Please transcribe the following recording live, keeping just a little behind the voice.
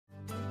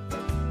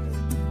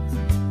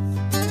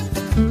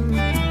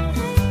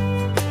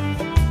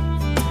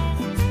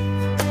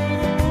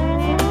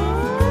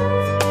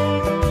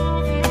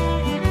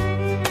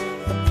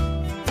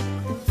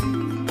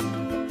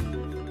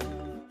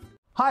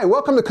Hi,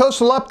 welcome to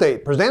Coastal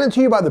Update, presented to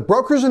you by the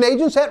brokers and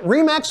agents at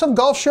RE/MAX of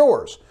Gulf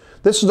Shores.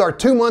 This is our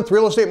 2-month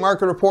real estate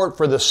market report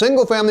for the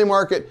single-family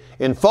market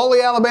in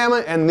Foley,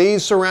 Alabama, and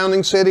these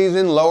surrounding cities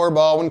in lower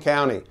Baldwin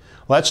County.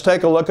 Let's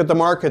take a look at the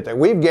market that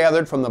we've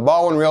gathered from the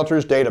Baldwin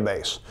Realtors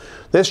database.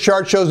 This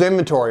chart shows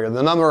inventory of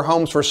the number of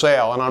homes for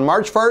sale, and on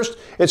March 1st,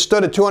 it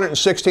stood at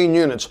 216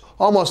 units,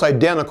 almost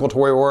identical to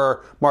where we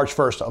were March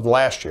 1st of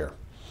last year.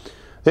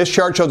 This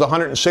chart shows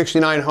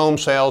 169 home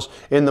sales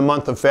in the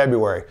month of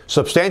February,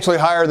 substantially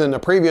higher than the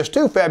previous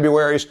 2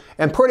 Februaries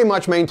and pretty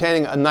much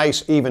maintaining a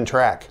nice even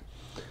track.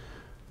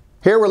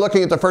 Here we're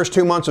looking at the first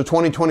 2 months of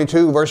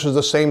 2022 versus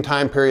the same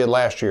time period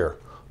last year.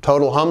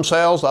 Total home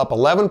sales up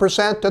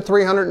 11% to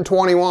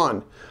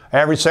 321.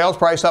 Average sales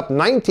price up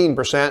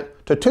 19%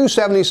 to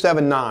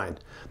 $277,900.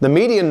 The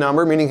median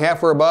number, meaning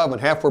half were above and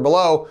half were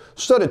below,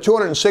 stood at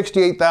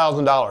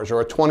 $268,000,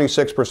 or a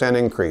 26%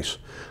 increase.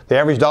 The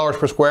average dollars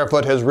per square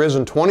foot has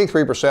risen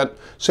 23%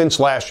 since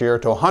last year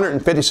to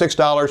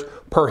 $156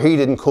 per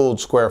heated and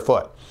cooled square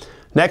foot.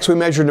 Next, we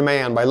measure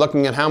demand by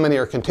looking at how many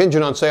are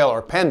contingent on sale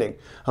or pending.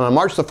 And on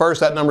March the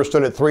 1st, that number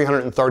stood at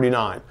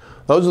 339.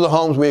 Those are the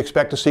homes we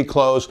expect to see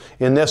close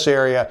in this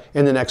area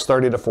in the next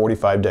 30 to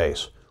 45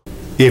 days.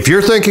 If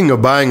you're thinking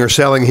of buying or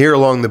selling here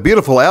along the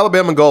beautiful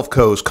Alabama Gulf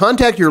Coast,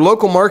 contact your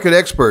local market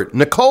expert,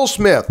 Nicole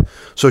Smith,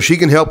 so she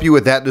can help you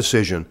with that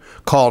decision.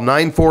 Call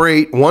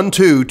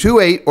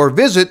 948-1228 or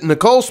visit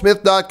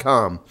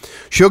NicoleSmith.com.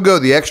 She'll go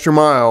the extra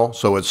mile,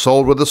 so it's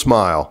sold with a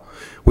smile.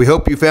 We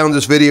hope you found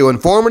this video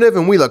informative,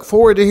 and we look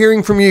forward to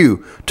hearing from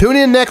you. Tune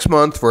in next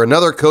month for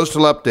another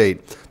Coastal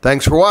Update.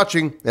 Thanks for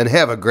watching, and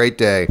have a great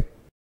day.